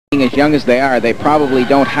Being as young as they are, they probably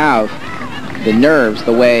don't have the nerves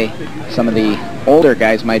the way some of the older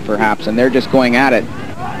guys might perhaps, and they're just going at it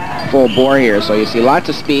full bore here. So you see lots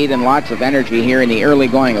of speed and lots of energy here in the early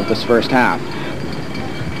going of this first half.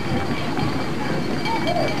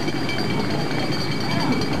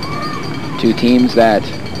 Two teams that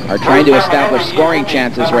are trying to establish scoring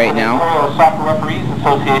chances right now. Soccer Referees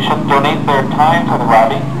Association donate their time to the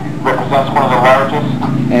Robbie. Represents one of the largest.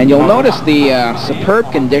 And you'll notice the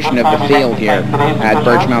superb condition of the field here at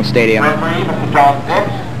Birchmount Stadium. And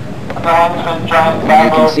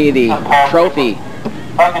you can see the trophy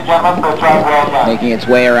making its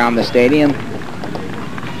way around the stadium.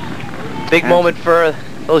 Big moment for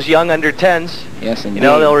those young under-10s. Yes, indeed. You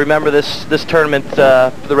know, they'll remember this tournament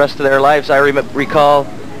for the rest of their lives. I recall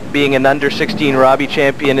being an under-16 Robbie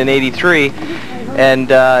champion in '83,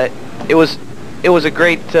 and it was a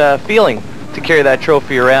great feeling to carry that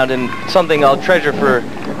trophy around, and something I'll treasure for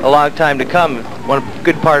a long time to come. One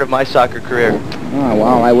good part of my soccer career. Oh,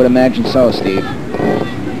 well, I would imagine so, Steve.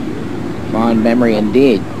 Fond memory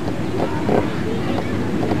indeed.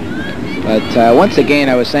 But once again,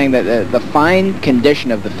 I was saying that the fine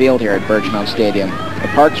condition of the field here at Birchmount Stadium, the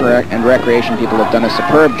Parks and Recreation people have done a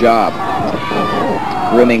superb job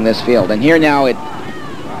grooming this field. And here now it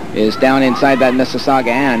is down inside that Missisauga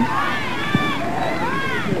end.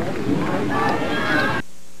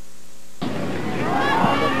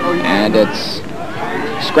 And it's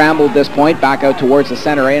scrambled this point back out towards the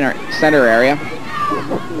center area.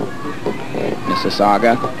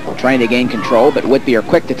 Missisauga trying to gain control, but Whitby are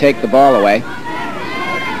quick to take the ball away.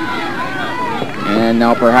 And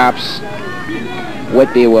now perhaps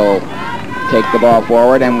Whitby will take the ball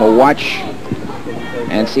forward, and we'll watch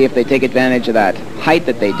and see if they take advantage of that height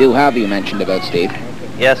that they do have, you mentioned about, Steve.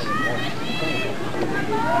 Yes.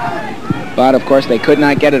 But of course they could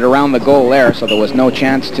not get it around the goal there, so there was no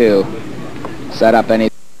chance to set up any.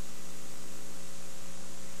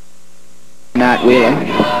 Matt Wheeler.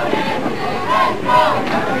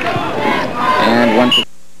 And one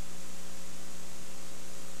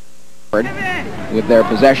with their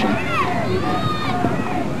possession.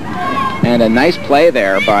 And a nice play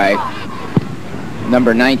there by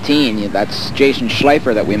number 19. That's Jason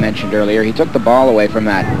Schleifer that we mentioned earlier. He took the ball away from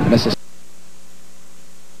that Mississauga.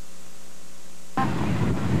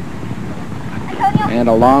 And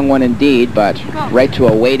a long one indeed, but right to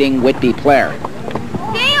a waiting Whitby player.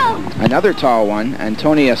 Another tall one,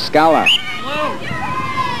 Antonia Scala.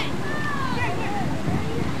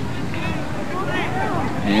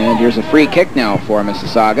 And here's a free kick now for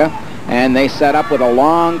Missisauga. And they set up with a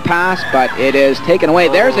long pass, but it is taken away.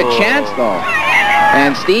 There's a chance, though.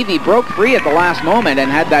 And Stevie broke free at the last moment and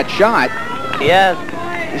had that shot. Yeah,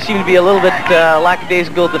 it seemed to be a little bit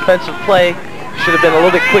lackadaisical defensive play. Should have been a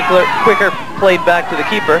little bit quicker played back to the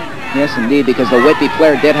keeper. Yes, indeed, because the Whitby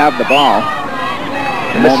player did have the ball.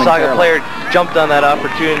 The Missisauga player jumped on that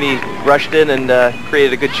opportunity, rushed in, and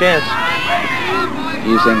created a good chance.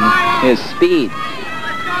 Using his speed.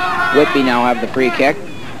 Whitby now have the free kick.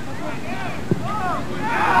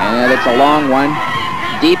 And it's a long one,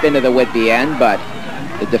 deep into the Whitby end, but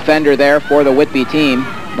the defender there for the Whitby team,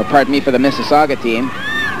 or pardon me, for the Missisauga team,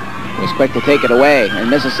 was quick to take it away. And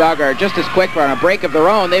Missisauga are just as quick on a break of their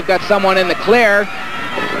own. They've got someone in the clear.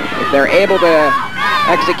 If they're able to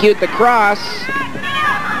execute the cross,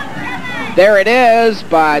 there it is,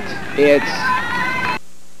 but it's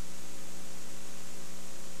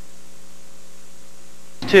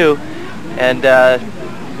two, and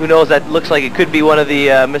who knows, that looks like it could be one of the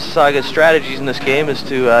Missisauga's strategies in this game, is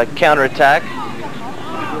to counterattack.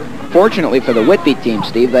 Fortunately for the Whitby team,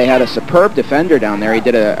 Steve, they had a superb defender down there. He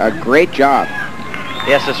did a great job.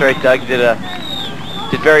 Yes, that's right, Doug. Did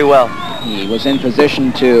very well. He was in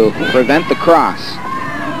position to prevent the cross.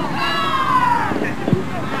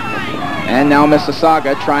 And now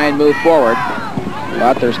Missisauga try and move forward,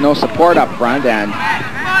 but there's no support up front, and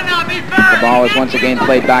the ball is once again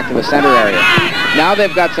played back to the center area. Now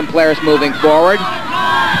they've got some players moving forward,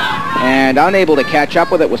 and unable to catch up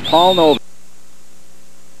with it was Paul Nova.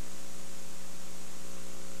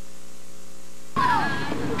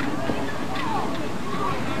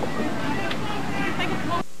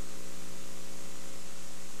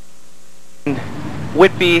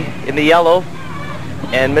 Whitby in the yellow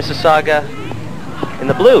and Missisauga in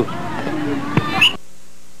the blue.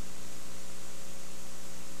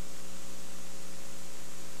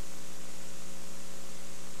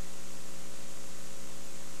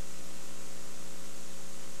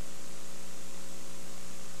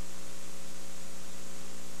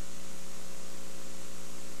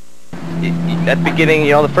 At the beginning,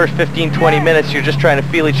 you know, the first 15-20 minutes, you're just trying to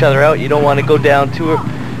feel each other out. You don't want to go down too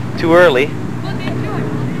too early.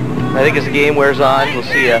 I think as the game wears on, we'll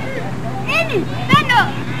see a...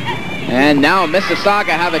 And now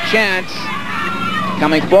Missisauga have a chance.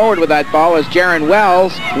 Coming forward with that ball is Jaron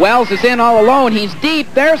Wells. Wells is in all alone. He's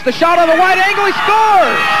deep. There's the shot on the wide angle. He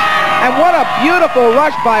scores! And what a beautiful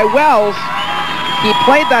rush by Wells. He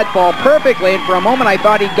played that ball perfectly, and for a moment I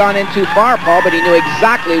thought he'd gone in too far, Paul, but he knew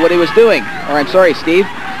exactly what he was doing. Or I'm sorry, Steve.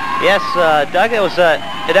 Yes, Doug, it was an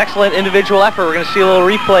excellent individual effort. We're going to see a little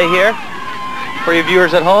replay here for you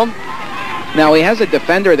viewers at home. Now he has a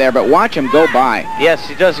defender there, but watch him go by. Yes,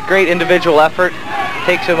 he does a great individual effort,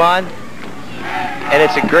 takes him on, and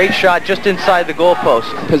it's a great shot just inside the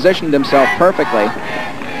goalpost. Positioned himself perfectly.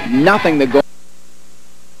 Nothing to go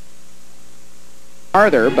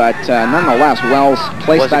farther, but nonetheless, Wells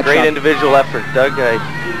placed that shot. It was a great individual effort, Doug.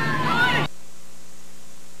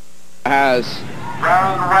 Has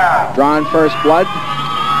drawn first blood.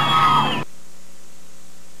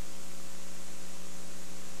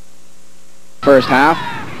 First half.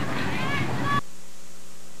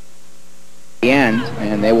 The end,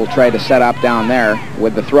 and they will try to set up down there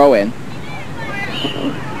with the throw-in.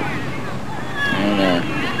 And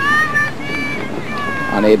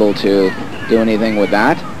unable to do anything with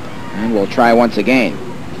that. And we'll try once again.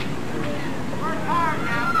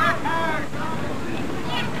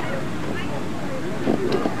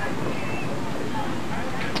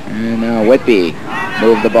 And now Whitby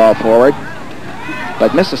moved the ball forward.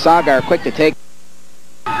 But Missisauga are quick to take.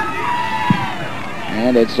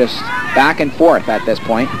 And it's just back and forth at this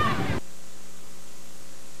point.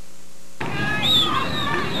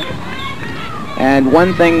 And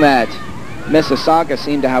one thing that Missisauga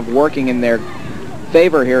seem to have working in their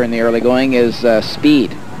favor here in the early going is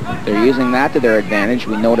speed. They're using that to their advantage.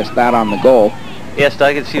 We noticed that on the goal. Yes,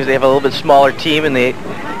 Doug, it seems they have a little bit smaller team, and they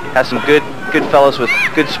have some good fellows with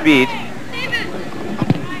good speed.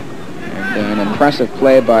 And an impressive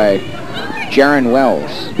play by Jaron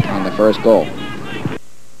Wells on the first goal.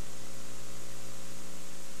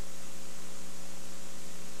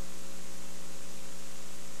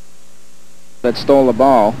 That stole the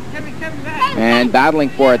ball, and battling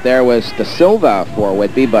for it there was De Silva for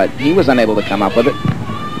Whitby, but he was unable to come up with it.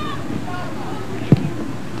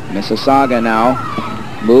 Missisauga now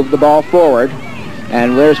moved the ball forward,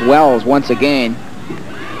 and there's Wells once again,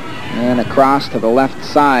 and across to the left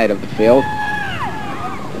side of the field.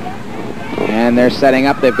 And they're setting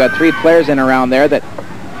up. They've got three players in around there that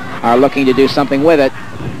are looking to do something with it.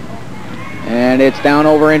 And it's down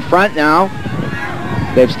over in front now.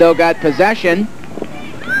 They've still got possession,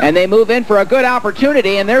 and they move in for a good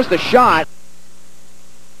opportunity, and there's the shot.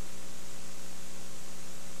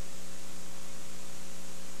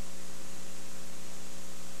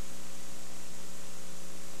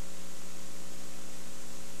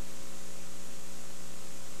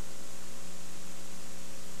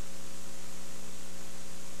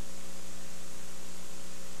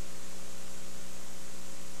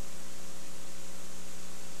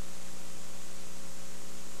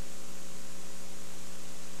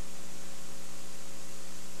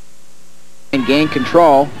 And gain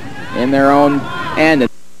control in their own end.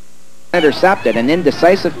 Intercepted, an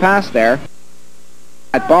indecisive pass there.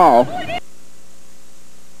 That ball.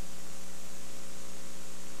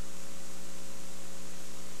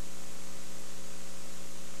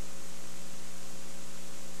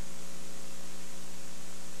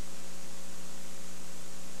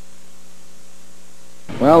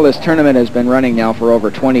 Well, this tournament has been running now for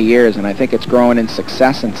over 20 years, and I think it's growing in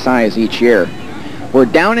success and size each year. We're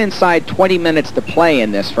down inside 20 minutes to play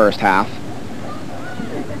in this first half.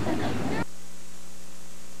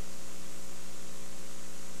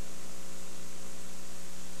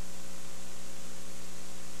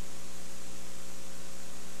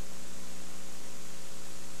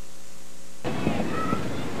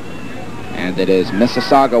 And it is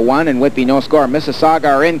Missisauga 1 and Whitby no score. Missisauga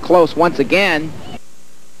are in close once again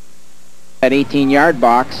at 18-yard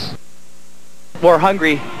box. More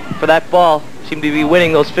hungry for that ball. Seem to be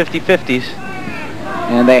winning those 50-50s.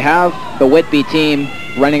 And they have the Whitby team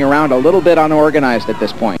running around a little bit unorganized at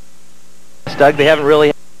this point. Doug, they haven't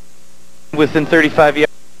really within 35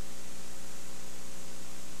 yards.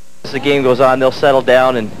 As the game goes on, they'll settle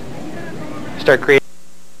down and start creating.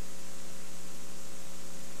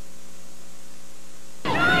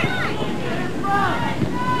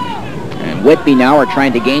 And Whitby now are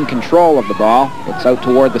trying to gain control of the ball. It's out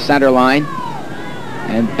toward the center line.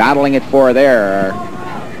 And battling it for there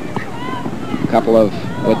are a couple of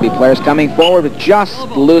Whitby players coming forward, but just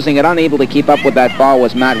losing it, unable to keep up with that ball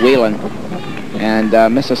was Matt Whelan. And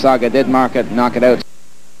Missisauga did knock it out.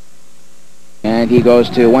 And And he goes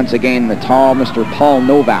to, once again, the tall Mr. Paul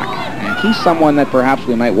Novak. And he's someone that perhaps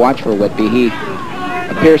we might watch for Whitby. He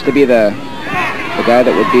appears to be the guy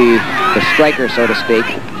that would be the striker, so to speak.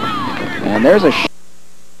 And there's a shot.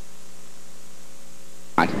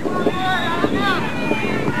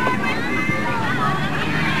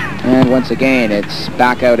 And once again, it's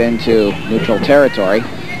back out into neutral territory.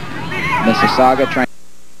 Missisauga trying.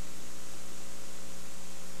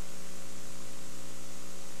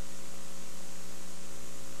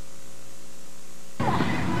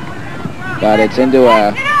 But it's into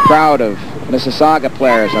a crowd of Missisauga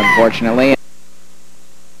players, unfortunately.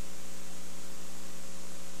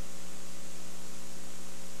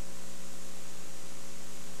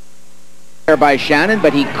 By Shannon,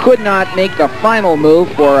 but he could not make the final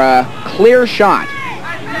move for a clear shot.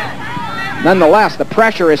 Nonetheless, the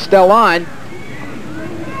pressure is still on.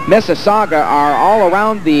 Missisauga are all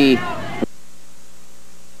around the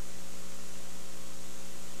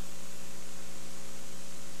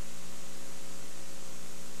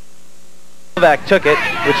Novak took it,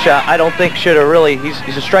 which I don't think should have really.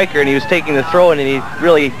 He's a striker, and he was taking the throw in, and he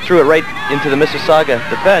really threw it right into the Missisauga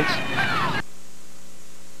defense.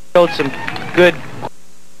 Showed some good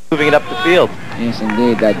moving it up the field. Yes,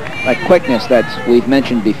 indeed. That quickness that we've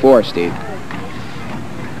mentioned before, Steve.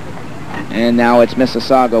 And now it's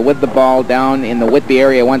Missisauga with the ball down in the Whitby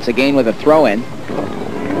area once again with a throw-in.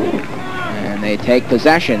 And they take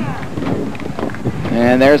possession.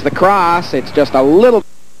 And there's the cross. It's just a little...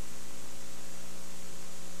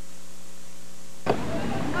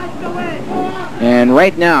 And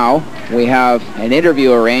right now, we have an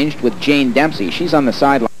interview arranged with Jane Dempsey. She's on the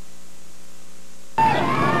sideline.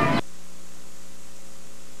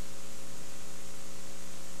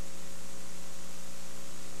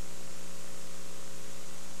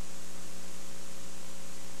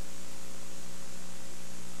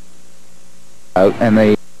 And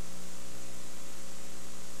they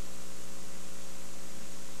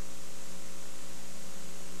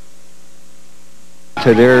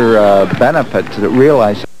to their benefit to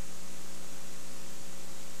realize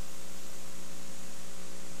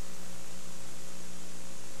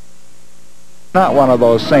not one of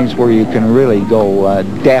those things where you can really go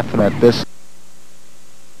definite this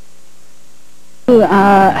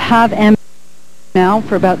have M now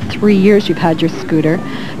for about 3 years. You've had your scooter.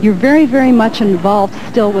 You're very, very much involved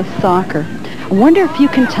still with soccer. I wonder if you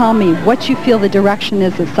can tell me what you feel the direction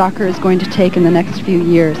is that soccer is going to take in the next few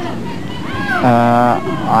years.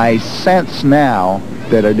 I sense now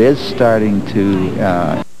that it is starting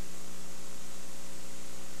to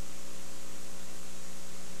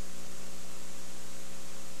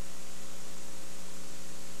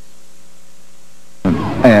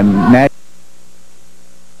and now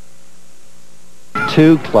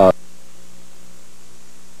 2 clubs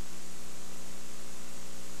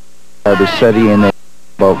are the city in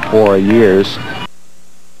about 4 years.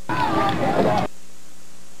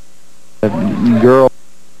 Girl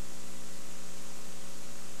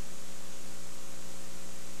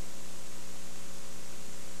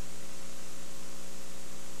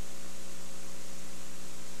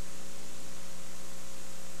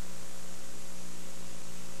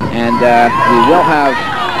and we will have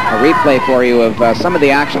a replay for you of some of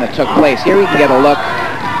the action that took place. Here we can get a look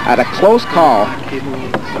at a close call.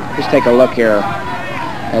 Just take a look here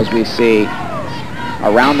as we see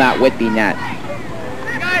around that Whitby net.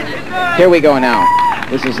 Here we go now.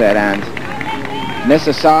 This is it, and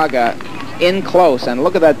Missisauga in close, and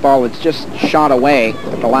look at that ball. It's just shot away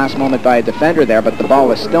at the last moment by a defender there, but the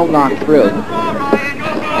ball is still knocked through.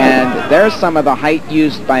 And there's some of the height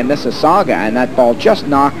used by Missisauga, and that ball just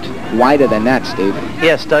knocked wide of the net, Steve.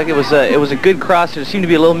 Yes, Doug, it was a good cross. There seemed to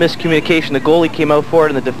be a little miscommunication. The goalie came out for it,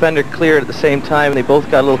 and the defender cleared at the same time. They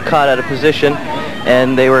both got a little caught out of position,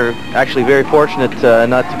 and they were actually very fortunate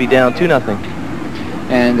not to be down 2-0.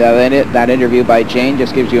 And that interview by Jane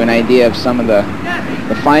just gives you an idea of some of the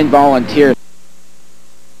fine volunteers.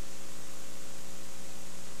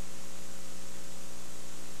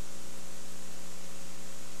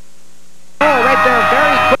 Oh, right there,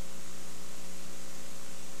 very quick.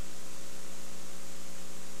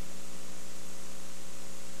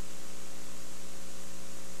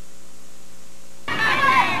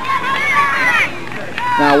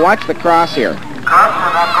 Now watch the cross here. Cross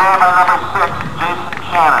and then goal by number 6, Jason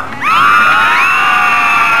Shannon.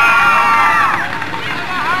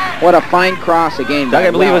 What a fine cross again. Doug,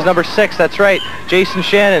 I believe it was number 6. That's right. Jason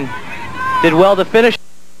Shannon did well to finish.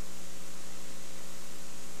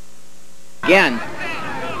 Again.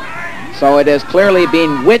 So it has clearly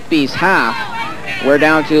been Whitby's half We're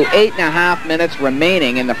down to 8.5 minutes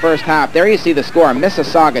remaining in the first half. There you see the score,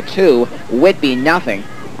 Missisauga 2, Whitby nothing.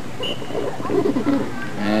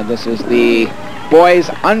 And this is the boys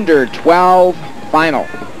under 12 final.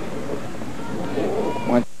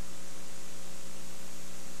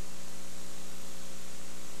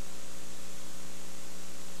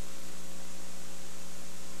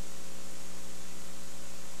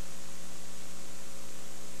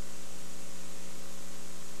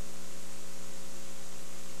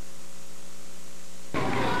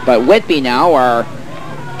 But Whitby now are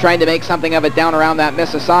trying to make something of it down around that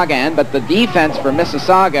Missisauga end, but the defense for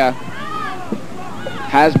Missisauga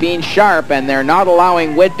has been sharp, and they're not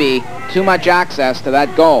allowing Whitby too much access to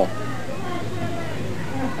that goal.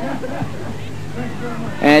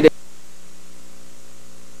 And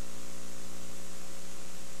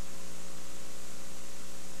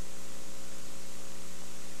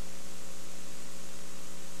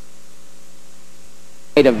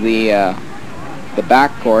of the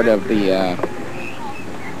backcourt of the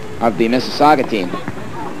Missisauga team.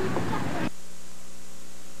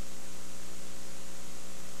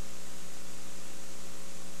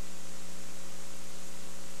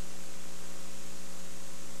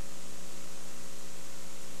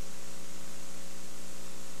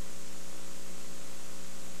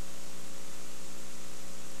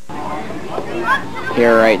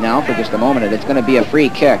 Here right now for just a moment, and it's going to be a free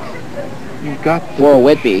kick. You've got for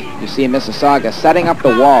Whitby. You see Missisauga setting up the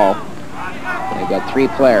wall. They've got 3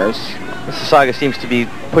 players. Missisauga seems to be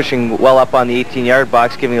pushing well up on the 18-yard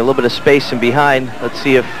box, giving a little bit of space in behind. Let's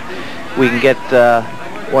see if we can get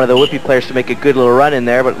one of the Whitby players to make a good little run in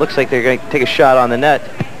there, but it looks like they're going to take a shot on the net.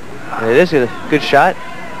 And it is a good shot.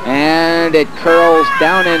 And it curls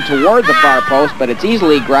down in toward the far post, but it's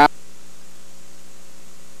easily grabbed.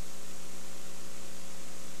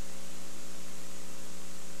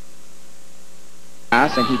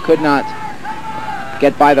 And he could not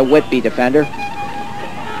get by the Whitby defender.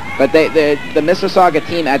 But the Missisauga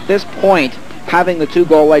team at this point, having the 2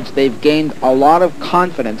 goal leads, they've gained a lot of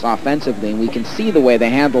confidence offensively, and we can see the way they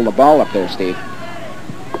handle the ball up there, Steve.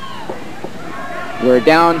 We're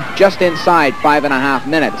down just inside 5.5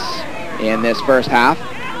 minutes in this first half.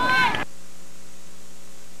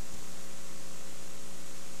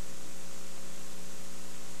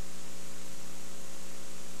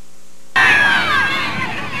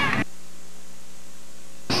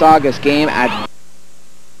 Missisauga's game at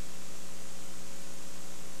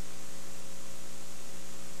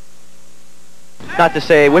not to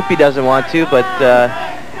say Whitby doesn't want to, but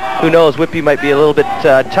who knows, Whitby might be a little bit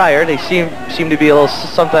tired. They seem to be a little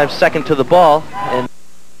sometimes second to the ball, and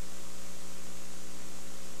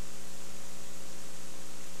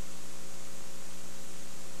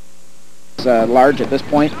large at this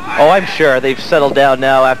point. Oh, I'm sure they've settled down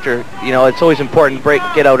now after, you know, it's always important to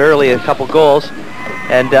get out early, a couple goals.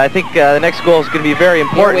 And I think the next goal is going to be very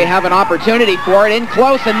important. Here we have an opportunity for it in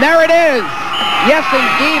close, and there it is! Yes,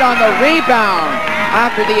 indeed, on the rebound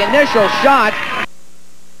after the initial shot.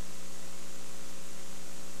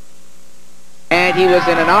 And he was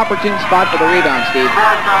in an opportune spot for the rebound, Steve.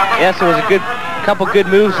 Yes, it was a couple good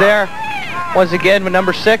moves there. Once again, with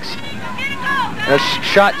number 6. A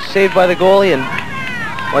shot saved by the goalie, and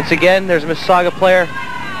once again, there's a Missisauga player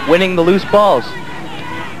winning the loose balls.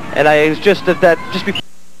 And I was just at that, just before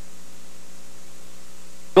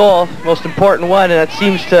goal, most important one, and it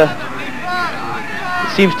seems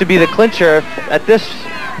to be the clincher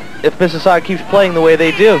if Missisauga keeps playing the way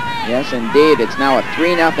they do. Yes, indeed. It's now a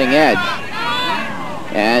 3-0 edge.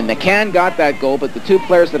 And McCann got that goal, but the 2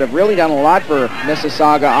 players that have really done a lot for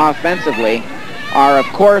Missisauga offensively are, of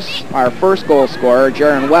course, our first goal scorer,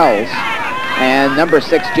 Jaron Wells, and number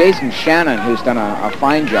 6, Jason Shannon, who's done a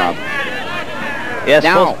fine job. Yes,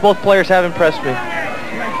 now, both players have impressed me.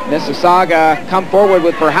 Missisauga come forward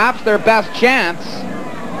with perhaps their best chance,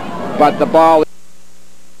 but the ball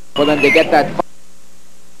for them to get that.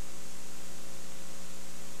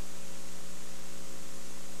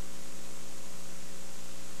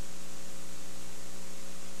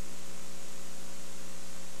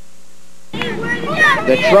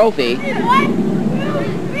 The trophy.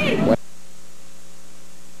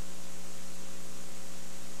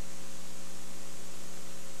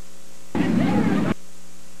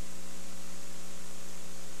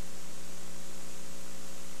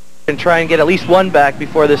 And try and get at least one back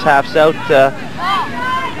before this half's out.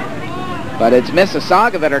 But it's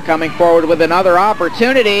Missisauga that are coming forward with another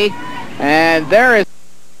opportunity, and there is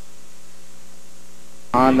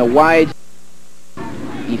on the wide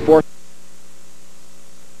before.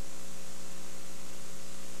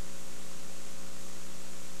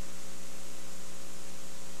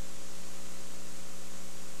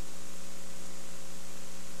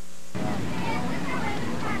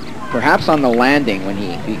 perhaps on the landing when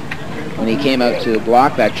he came out to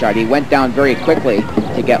block that shot. He went down very quickly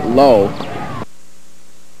to get low.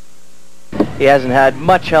 He hasn't had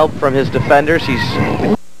much help from his defenders. He's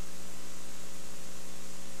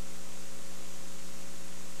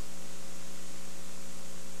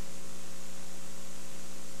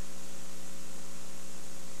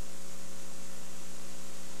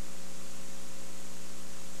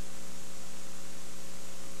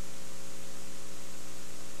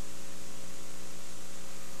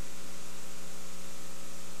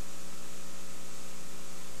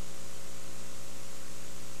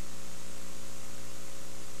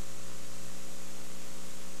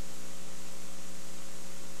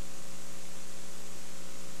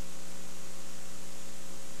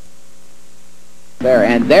there,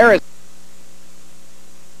 and there is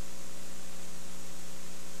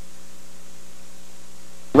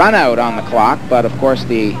run out on the clock, but of course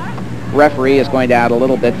the referee is going to add a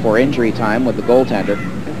little bit for injury time with the goaltender.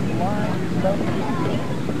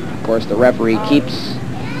 Of course, the referee keeps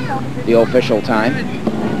the official time.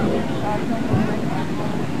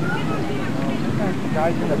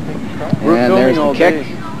 And there's the kick.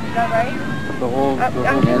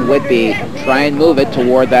 And Whitby try and move it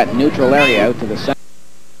toward that neutral area out to the center.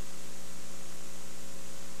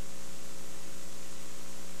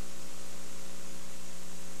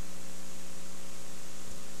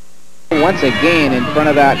 Once again in front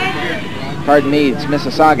of that, pardon me, it's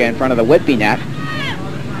Missisauga in front of the Whitby net.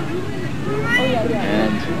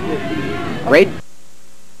 And great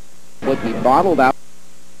Whitby bottled up.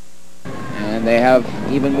 And they have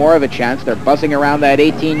even more of a chance. They're buzzing around that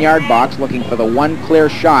 18-yard box looking for the one clear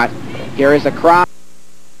shot. Here is a crowd.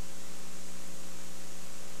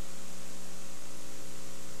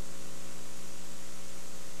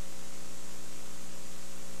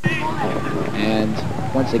 And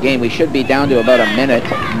once again, we should be down to about a minute.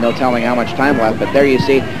 No telling how much time left, but there you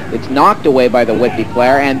see it's knocked away by the Whitby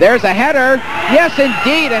player. And there's a header. Yes,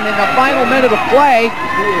 indeed. And in the final minute of play,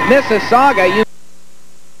 Missisauga.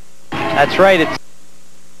 That's right, it's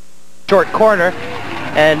short corner,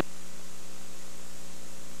 and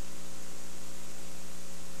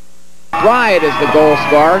Bryant is the goal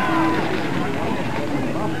scorer.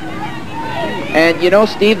 And you know,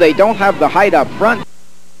 Steve, they don't have the height up front.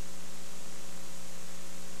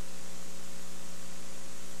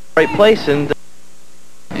 Right place, and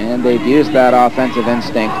they've used that offensive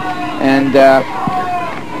instinct. And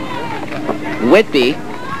Whitby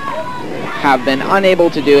have been unable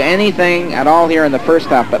to do anything at all here in the first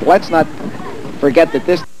half, but let's not forget that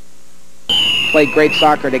this played great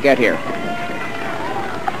soccer to get here. Score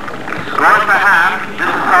at the half,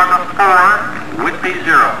 Missisauga 4, Whitby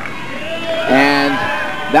 0. And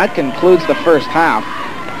that concludes the first half.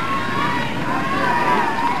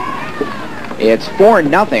 It's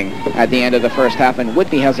 4-0 at the end of the first half, and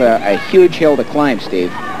Whitby has a huge hill to climb,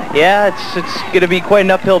 Steve. yeah, it's going to be quite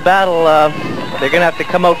an uphill battle. They're going to have to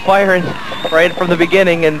come out firing right from the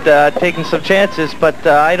beginning and taking some chances, but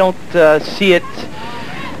I don't see it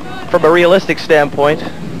from a realistic standpoint.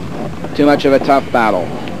 Too much of a tough battle.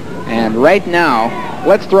 And right now,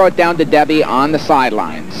 let's throw it down to Debbie on the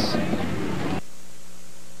sidelines.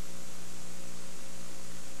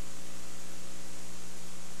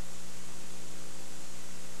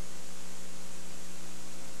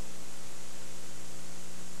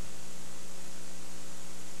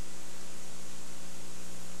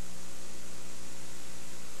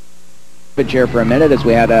 Here for a minute as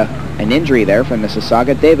we had an injury there from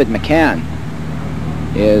Missisauga. David McCann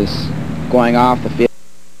is going off the field.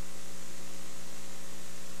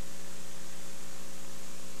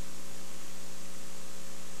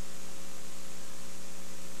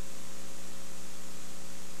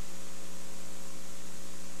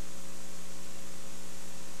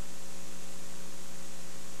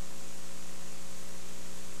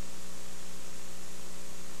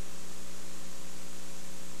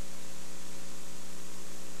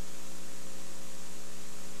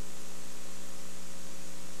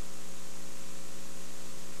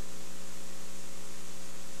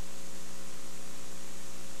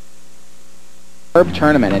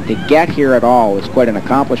 Tournament, and to get here at all is quite an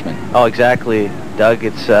accomplishment. Oh, exactly, Doug.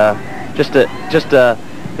 It's just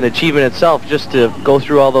an achievement itself, just to go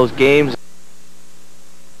through all those games.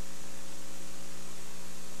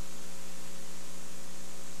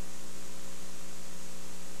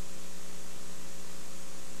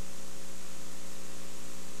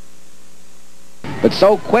 But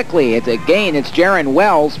so quickly, it's Jaron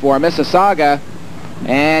Wells for Missisauga,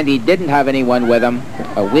 and he didn't have anyone with him.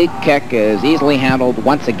 A weak kick is easily handled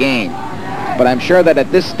once again. But I'm sure that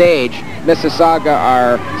at this stage, Missisauga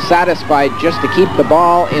are satisfied just to keep the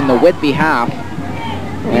ball in the Whitby half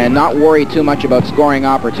and not worry too much about scoring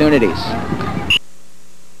opportunities.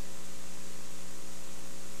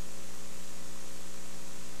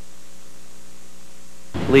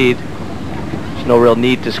 Lead. There's no real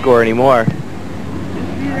need to score anymore.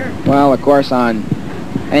 Well, of course, on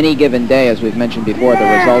any given day, as we've mentioned before, the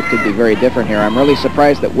result could be very different here. I'm really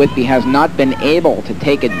surprised that Whitby has not been able to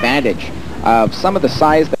take advantage of some of the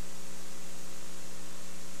size that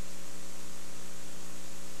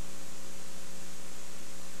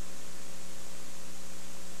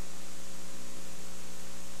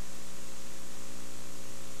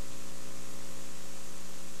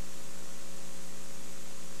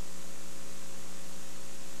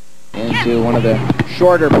into one of the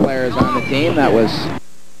shorter players on the team. That was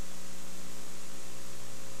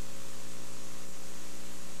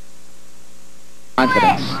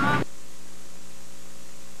confidence.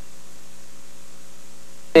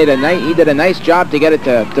 He did a nice job to get it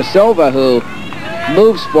to Silva, who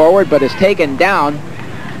moves forward but is taken down.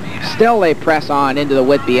 Still they press on into the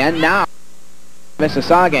Whitby end. Now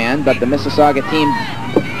Missisauga end, but the Missisauga team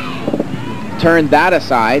turned that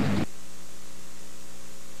aside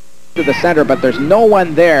to the center, but there's no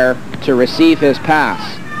one there to receive his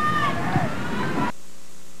pass.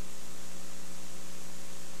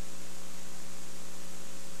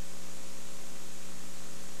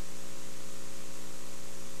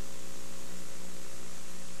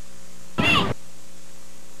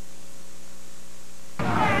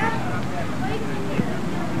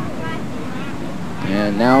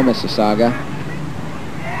 And now Missisauga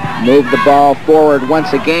move the ball forward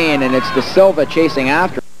once again, and it's De Silva chasing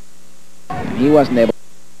after. He wasn't able,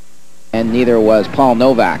 and neither was Paul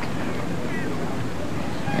Novak.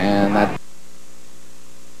 And that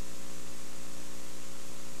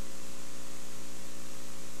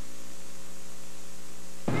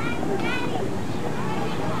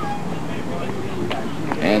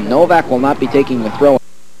and Novak will not be taking the throw.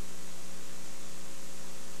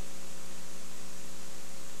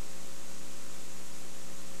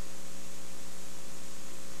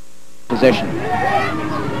 Position.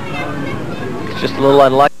 It's just a little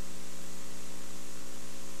unlucky.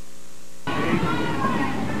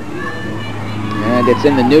 And it's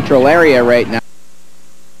in the neutral area right now.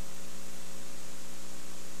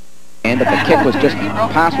 And but the kick was just,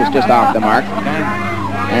 pass was just off the mark.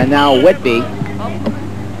 And now Whitby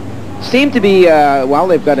seem to be, well,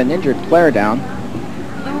 they've got an injured player down.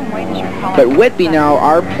 But Whitby now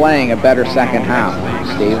are playing a better second half,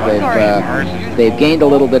 Steve. They've gained a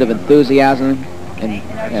little bit of enthusiasm,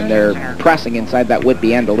 and they're pressing inside that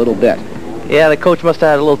Whitby end a little bit. Yeah, the coach must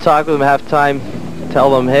have had a little talk with them at halftime,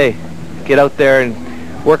 tell them, hey, get out there and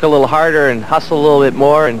work a little harder and hustle a little bit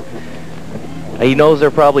more. And he knows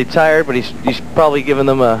they're probably tired, but he's probably giving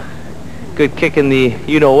them a good kick in the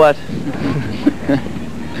you-know-what.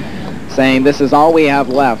 Saying this is all we have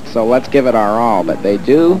left, so let's give it our all. But they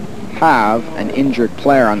do have an injured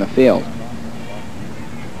player on the field.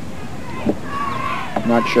 I'm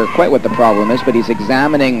not sure quite what the problem is, but he's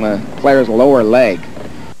examining the player's lower leg.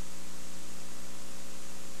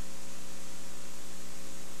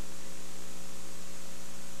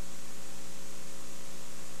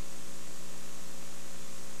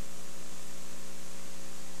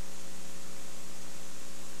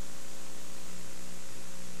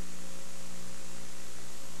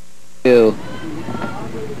 To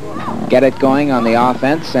get it going on the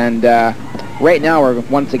offense, and right now we're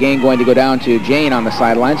once again going to go down to Jane on the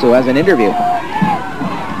sidelines, who has an interview.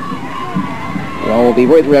 Well, we'll be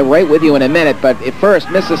right with you in a minute, but at first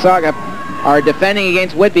Missisauga are defending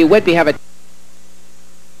against Whitby. Whitby have a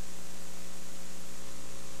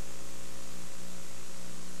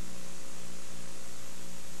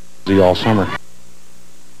all summer.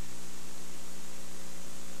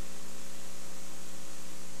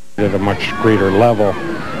 At a much greater level,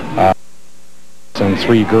 and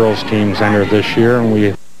 3 girls teams entered this year, and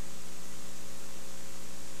we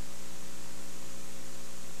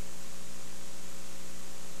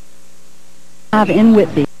have in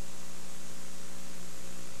Whitby.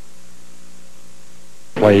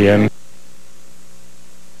 Play in.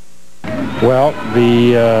 Well,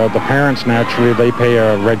 the parents naturally, they pay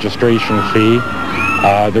a registration fee.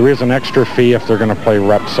 There is an extra fee if they're going to play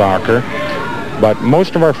rep soccer. But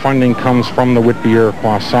most of our funding comes from the Whitby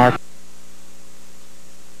Iroquois Soccer.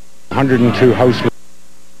 102 house.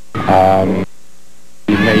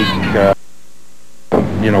 We make,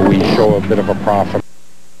 we show a bit of a profit.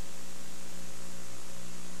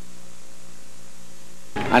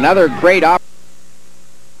 another great opportunity.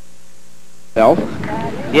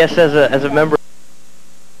 Yes, as a member.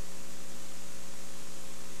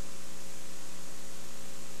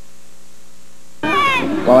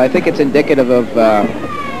 Well, I think it's indicative of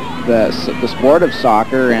the sport of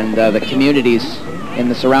soccer and the communities in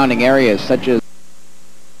the surrounding areas, such as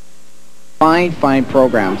fine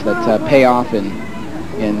programs that pay off in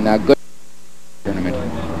good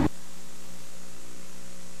tournament.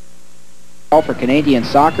 All for Canadian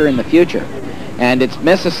soccer in the future. And it's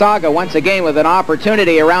Missisauga once again with an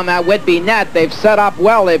opportunity around that Whitby net. They've set up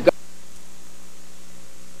well. They've got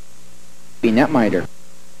netminder.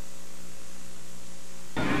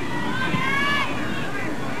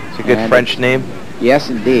 It's a good and French name. Yes,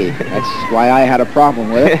 indeed. That's why I had a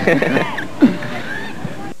problem with it.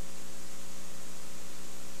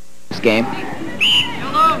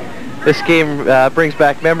 This game brings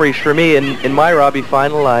back memories for me. In my Robbie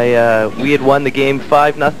final, we had won the game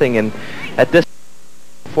 5-0, and at this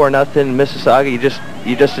 4-0 Missisauga,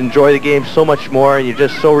 you just enjoy the game so much more, and you're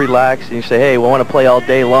just so relaxed, and you say, hey, we want to play all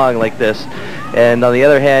day long like this. And on the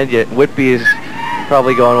other hand, Whitby is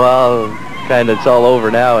probably going, well, kind of it's all over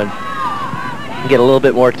now, and you get a little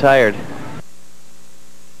bit more tired.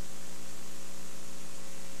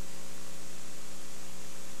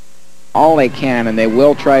 All they can, and they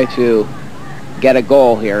will try to get a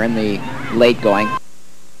goal here in the late going.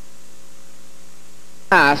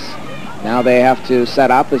 Pass. Now they have to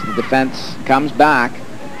set up as the defense comes back.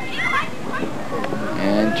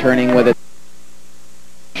 And turning with it.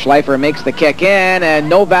 Schleifer makes the kick in, and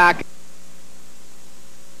Novak.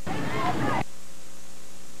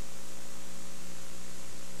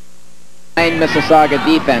 Missisauga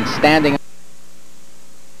defense standing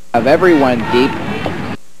of everyone deep.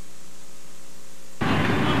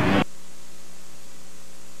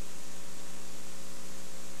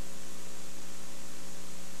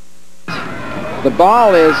 The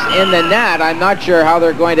ball is in the net. I'm not sure how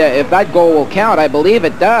they're going to, if that goal will count. I believe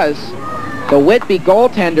it does. The Whitby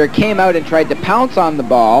goaltender came out and tried to pounce on the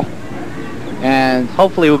ball. And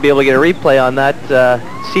hopefully we'll be able to get a replay on that.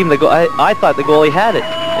 I thought the goalie had it,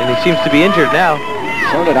 and he seems to be injured now.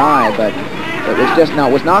 So did I, but it was just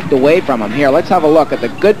it was knocked away from him. Here, let's have a look at the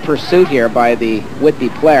good pursuit here by the Whitby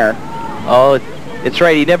player. Oh, it's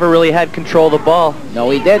right. He never really had control of the ball.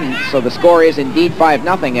 No, he didn't. So the score is indeed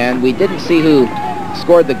 5-0, and we didn't see who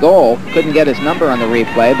scored the goal. Couldn't get his number on the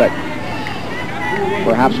replay, but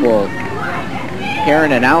perhaps we'll hear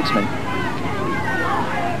an announcement.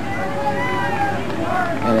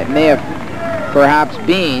 And it may have perhaps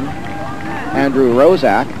been Andrew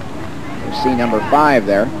Rozak. You see number 5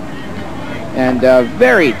 there. And a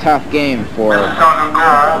very tough game for... Missisauga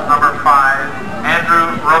goal, number 5,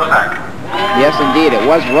 Andrew Rozak. Yes, indeed, it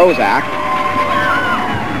was Rozak.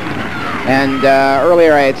 And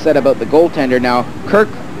earlier I had said about the goaltender. Now, Kirk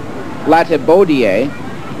Latibaudier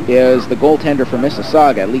is the goaltender for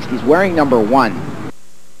Missisauga. At least he's wearing number 1.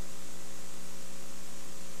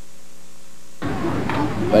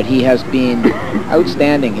 But he has been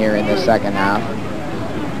outstanding here in the second half.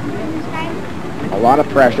 A lot of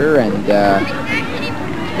pressure, and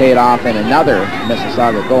paid off in another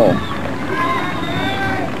Missisauga goal.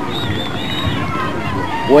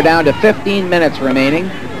 We're down to 15 minutes remaining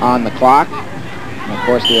on the clock. And of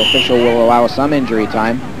course, the official will allow some injury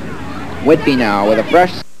time. Whitby now with a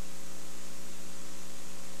fresh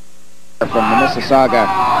from the Missisauga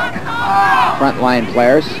frontline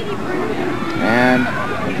players. And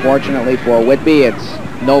unfortunately for Whitby, it's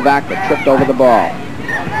Novak that tripped over the ball.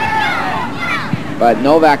 But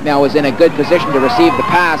Novak now is in a good position to receive the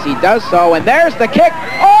pass. He does so, and there's the kick.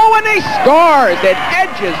 Oh, and he scores! It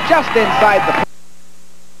edges just inside the...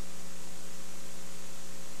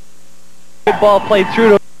 Good ball played through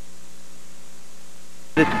to...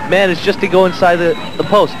 The man is just to go inside the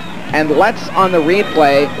post. And let's, on the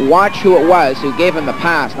replay, watch who it was who gave him the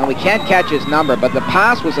pass. Now, we can't catch his number, but the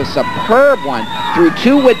pass was a superb one through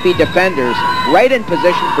 2 Whitby defenders, right in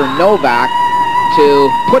position for Novak to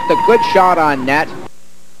put the good shot on net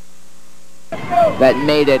that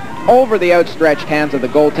made it over the outstretched hands of the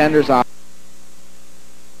goaltenders.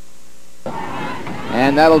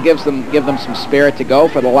 And that'll give them some spirit to go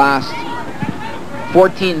for the last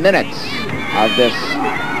 14 minutes of this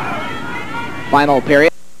final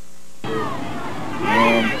period.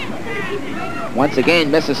 And once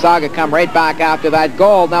again, Missisauga come right back after that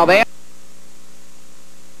goal. Now they...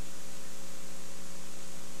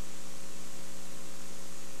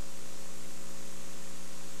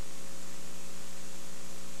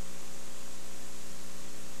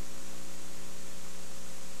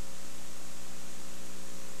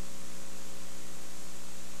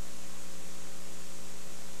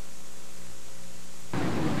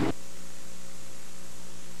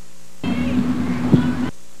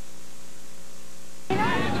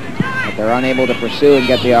 they're unable to pursue and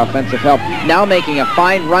get the offensive help. Now making a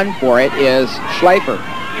fine run for it is Schleifer.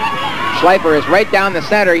 Schleifer is right down the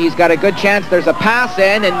center. He's got a good chance. There's a pass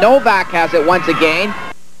in, and Novak has it once again.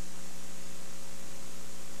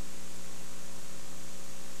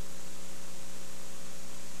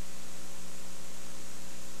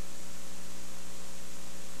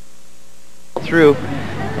 Through,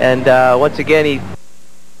 and once again he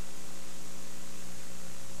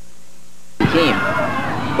team.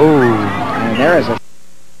 Ooh, and there is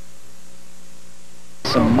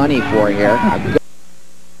some money for here.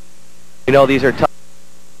 You know, these are tough.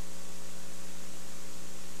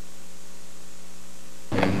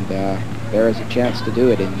 And there is a chance to do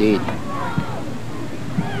it indeed.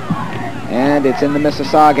 And it's in the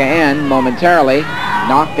Missisauga end momentarily,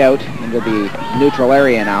 knocked out into the neutral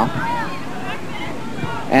area now.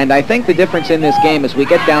 And I think the difference in this game is we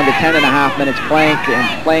get down to 10.5 minutes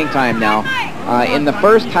playing time now. In the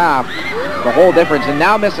first half, the whole difference. And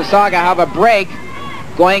now Missisauga have a break,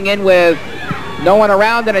 going in with no one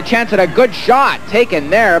around and a chance at a good shot taken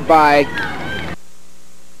there by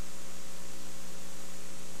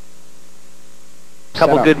a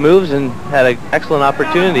couple good moves and had an excellent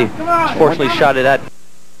opportunity. Fortunately shot it at.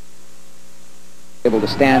 Able to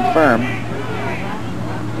stand firm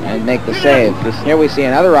and make the save. Here we see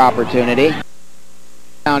another opportunity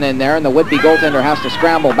down in there, and the Whitby goaltender has to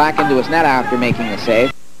scramble back into his net after making the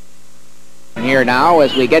save. And here now,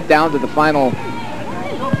 as we get down to the final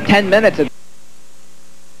 10 minutes of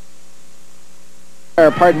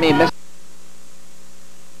pardon me, and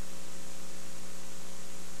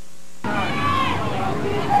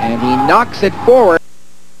he knocks it forward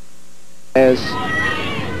as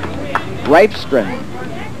Ripstrom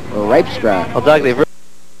or Ripstra. Well, Doug, they've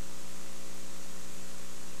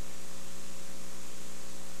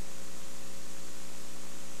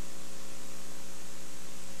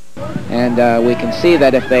and we can see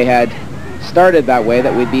that if they had started that way,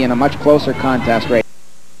 that we'd be in a much closer contest right.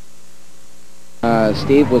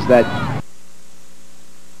 Steve, was that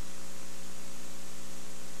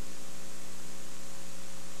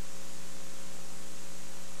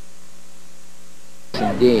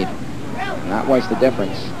indeed? And that was the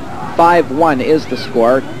difference. 5-1 is the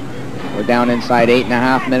score. We're down inside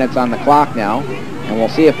 8.5 minutes on the clock now, and we'll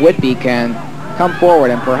see if Whitby can come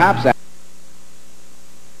forward and perhaps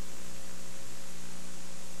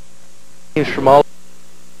teams from all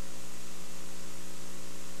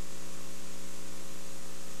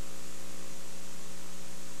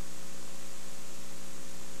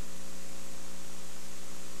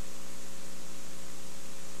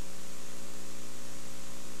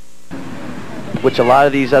which a lot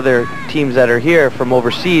of these other teams that are here from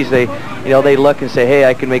overseas, they look and say, hey,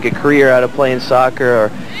 I can make a career out of playing soccer, or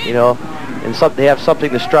and they have something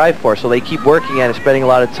to strive for, so they keep working at it, spending a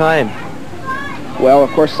lot of time. Well, of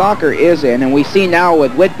course, soccer is in, and we see now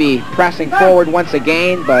with Whitby pressing forward once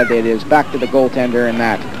again, but it is back to the goaltender, and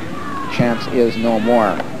that chance is no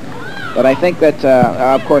more. But I think that,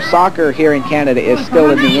 of course, soccer here in Canada is still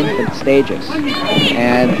in the infant stages,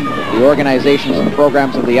 and the organizations and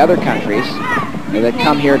programs of the other countries that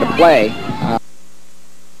come here to play.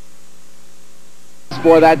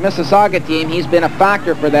 For that Missisauga team, he's been a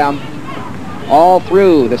factor for them all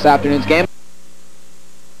through this afternoon's game.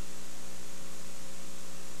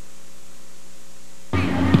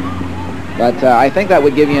 But I think that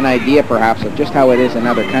would give you an idea, perhaps, of just how it is in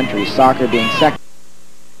other countries, soccer being second.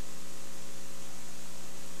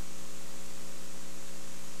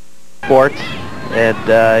 Sport, and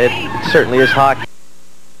it certainly is hockey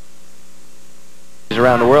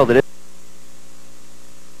around the world. It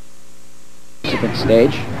is second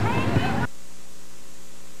stage,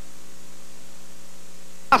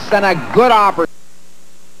 and a good opportunity.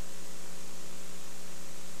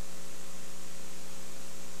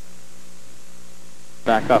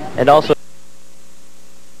 Back up, and also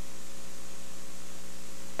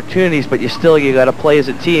opportunities, but you got to play as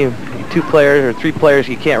a team. 2 players or 3 players,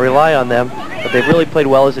 you can't rely on them, but they've really played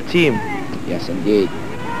well as a team. Yes, indeed.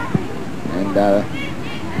 And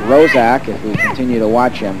Rozak, if we continue to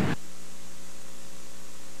watch him,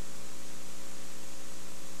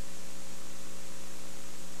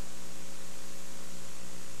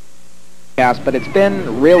 but it's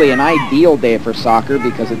been really an ideal day for soccer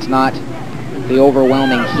because it's not the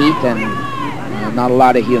overwhelming heat and not a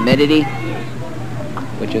lot of humidity,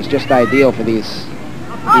 which is just ideal for these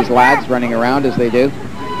lads running around as they do.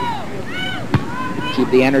 Keep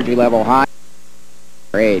the energy level high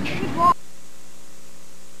for age.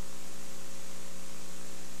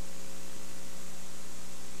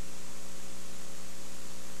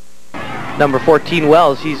 number 14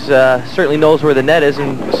 Wells. He's certainly knows where the net is,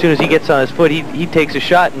 and as soon as he gets on his foot, he takes a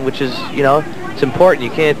shot, and which is, you know, it's important. You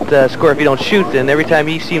can't score if you don't shoot, and every time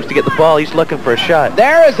he seems to get the ball, he's looking for a shot.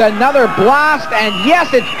 There is another blast, and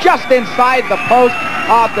yes, it's just inside the post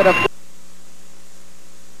off the defense.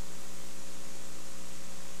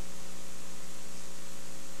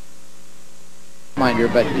 Minder,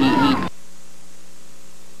 but he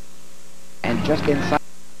and just inside.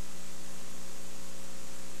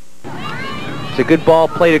 It's a good ball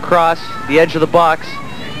played across the edge of the box,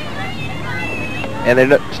 and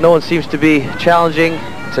no one seems to be challenging.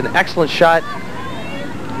 It's an excellent shot.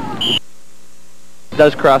 It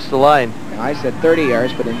does cross the line. I said 30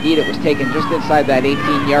 yards, but indeed it was taken just inside that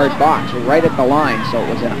 18-yard box, right at the line, so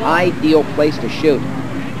it was an ideal place to shoot.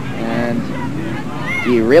 And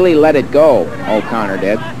he really let it go, O'Connor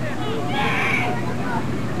did.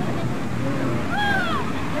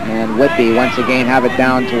 And Whitby once again have it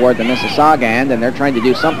down toward the Missisauga end, and they're trying to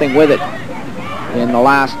do something with it in the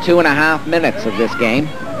last 2.5 minutes of this game.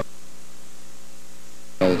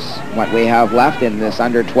 Is what we have left in this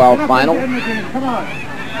under-12 final. Come on.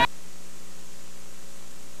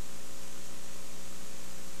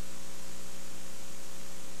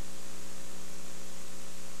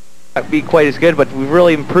 Not be quite as good, but we've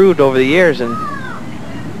really improved over the years, and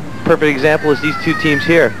perfect example is these two teams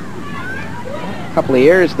here. A couple of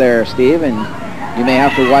years there, Steve, and you may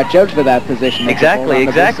have to watch out for that position. Exactly.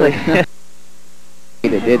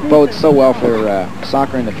 It bodes so well for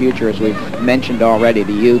soccer in the future, as we've mentioned already,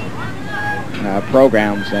 the youth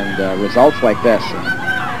programs and results like this.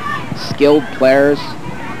 Skilled players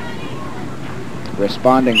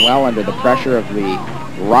responding well under the pressure of the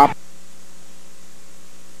raw.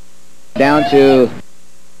 Down to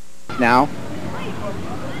now.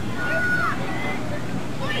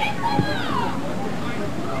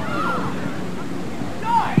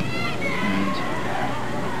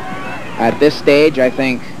 And at this stage, I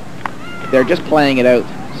think they're just playing it out,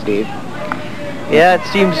 Steve. Yeah, it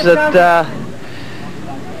seems that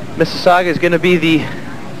Missisauga is going to be the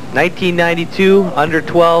 1992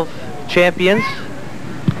 under-12 champions.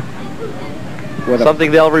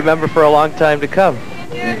 Something they'll remember for a long time to come.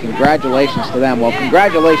 And congratulations to them. Well,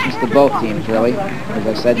 congratulations to both teams, really. As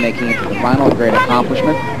I said, making it to the final, a great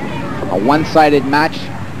accomplishment. A one-sided match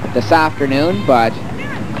this afternoon, but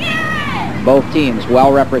both teams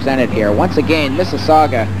well represented here. Once again,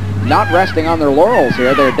 Missisauga not resting on their laurels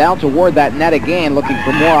here. They're down toward that net again, looking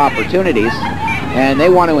for more opportunities, and they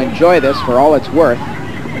want to enjoy this for all it's worth.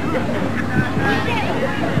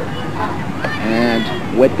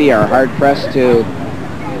 And Whitby are hard-pressed to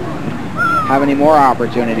have any more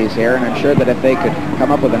opportunities here, and I'm sure that if they could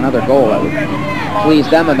come up with another goal, that would please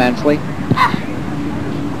them immensely.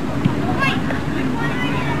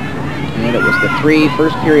 And it was the 3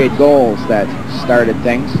 first-period goals that started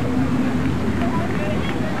things.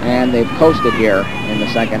 And they've coasted here in the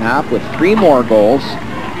second half with 3 more goals.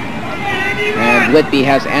 And Whitby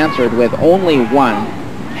has answered with only 1,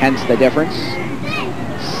 hence the difference.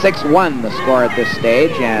 6-1 the score at this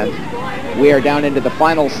stage, and we are down into the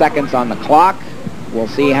final seconds on the clock. We'll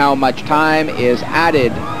see how much time is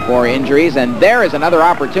added for injuries. And there is another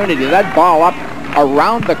opportunity. That ball up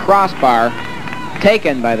around the crossbar,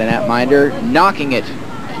 taken by the netminder, knocking it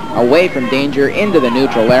away from danger into the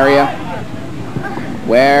neutral area,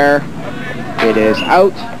 where it is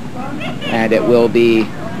out, and it will be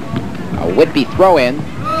a Whitby throw-in.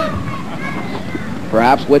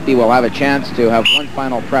 Perhaps Whitby will have a chance to have one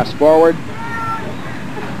final press forward.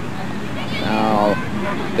 Now,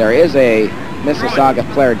 there is a Missisauga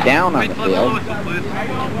player down on the field.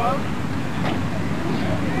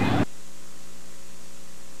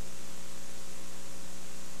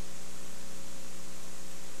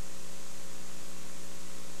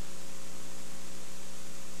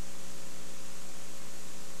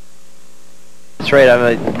 That's right.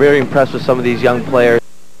 I'm very impressed with some of these young players.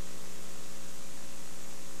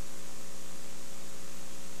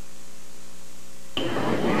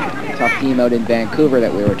 Tough team out in Vancouver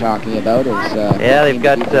that we were talking about. Yeah, they've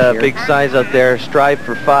got big signs out there. Strive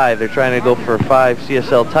for 5. They're trying to go for 5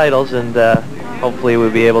 CSL titles, and hopefully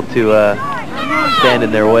we'll be able to stand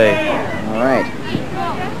in their way. All right.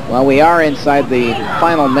 Well, we are inside the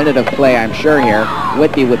final minute of play, I'm sure, here.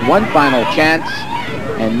 Whitby with one final chance,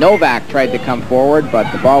 and Novak tried to come forward,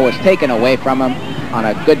 but the ball was taken away from him on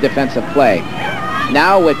a good defensive play.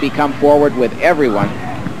 Now Whitby come forward with everyone,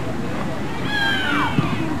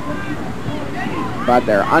 but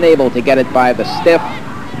they're unable to get it by the stiff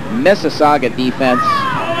Missisauga defense.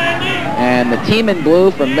 And the team in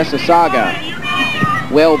blue from Missisauga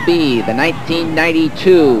will be the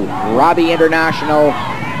 1992 Robbie International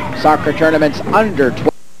soccer tournaments under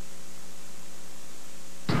 12.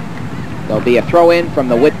 There'll be a throw-in from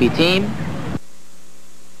the Whitby team.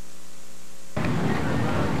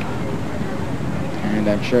 And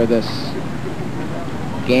I'm sure this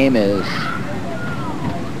game is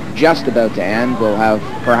just about to end. We'll have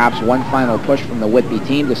perhaps one final push from the Whitby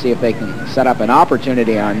team to see if they can set up an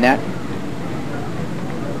opportunity on net.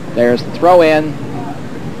 There's the throw-in,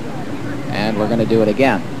 and we're going to do it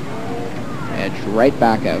again. Edge right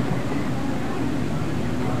back out.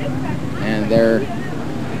 And there,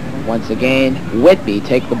 once again, Whitby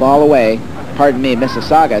take the ball away. Pardon me,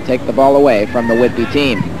 Missisauga take the ball away from the Whitby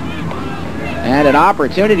team. And an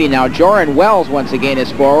opportunity now. Joran Wells once again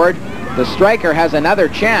is forward. The striker has another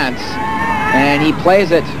chance, and he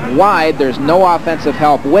plays it wide. There's no offensive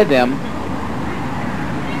help with him.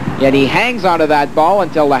 Yet he hangs onto that ball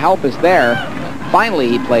until the help is there. Finally,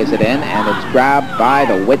 he plays it in, and it's grabbed by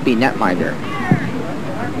the Whitby netminder.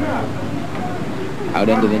 Out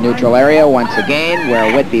into the neutral area once again,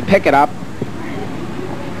 where Whitby pick it up,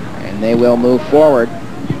 and they will move forward.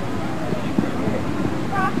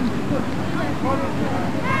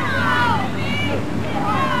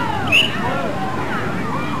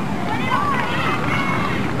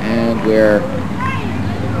 And we're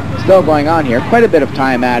still going on here. Quite a bit of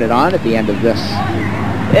time added on at the end of this.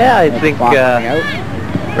 Yeah, I think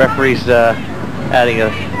referees adding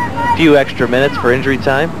a few extra minutes for injury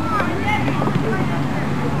time.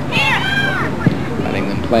 Letting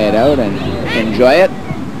them play it out and enjoy it.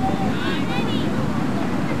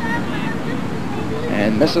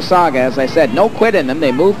 And Missisauga, as I said, no quit in them.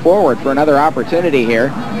 They move forward for another opportunity here.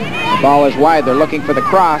 The ball is wide. They're looking for the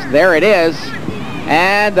cross. There it is.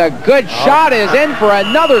 And a good shot is in for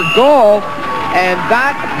another goal. And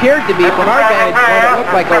that appeared to be, from our vantage point, it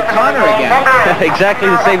looked like O'Connor again. Exactly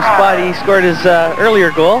the same spot he scored his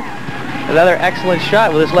earlier goal. Another excellent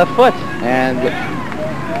shot with his left foot. And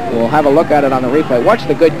we'll have a look at it on the replay. Watch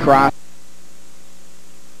the good cross.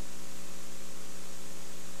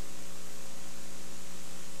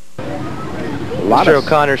 Sure,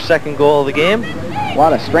 O'Connor's second goal of the game. A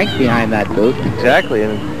lot of strength behind that boot. Exactly,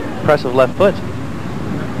 an impressive left foot.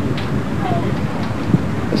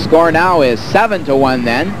 The score now is 7-1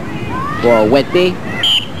 then for Whitby.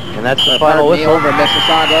 And that's the final whistle. Over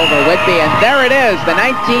Missisauga, over Whitby, and there it is, the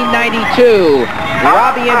 1992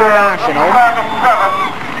 Robbie International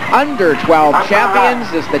Under-12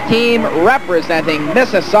 champions is the team representing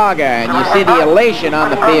Missisauga, and you see the elation on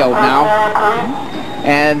the field now.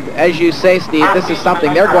 And as you say, Steve, this is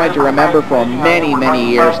something they're going to remember for many, many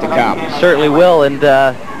years to come. Certainly will, and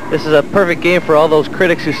this is a perfect game for all those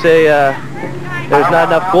critics who say there's not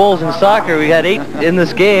enough goals in soccer. We had 8 in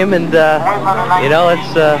this game, and you know,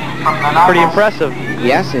 it's pretty impressive.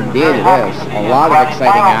 Yes, indeed it is. A lot of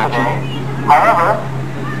exciting action. However,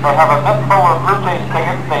 they have a fistful of Blue Jays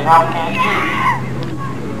tickets they now can't use.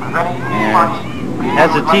 And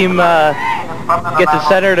as the team gets it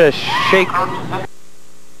center to shake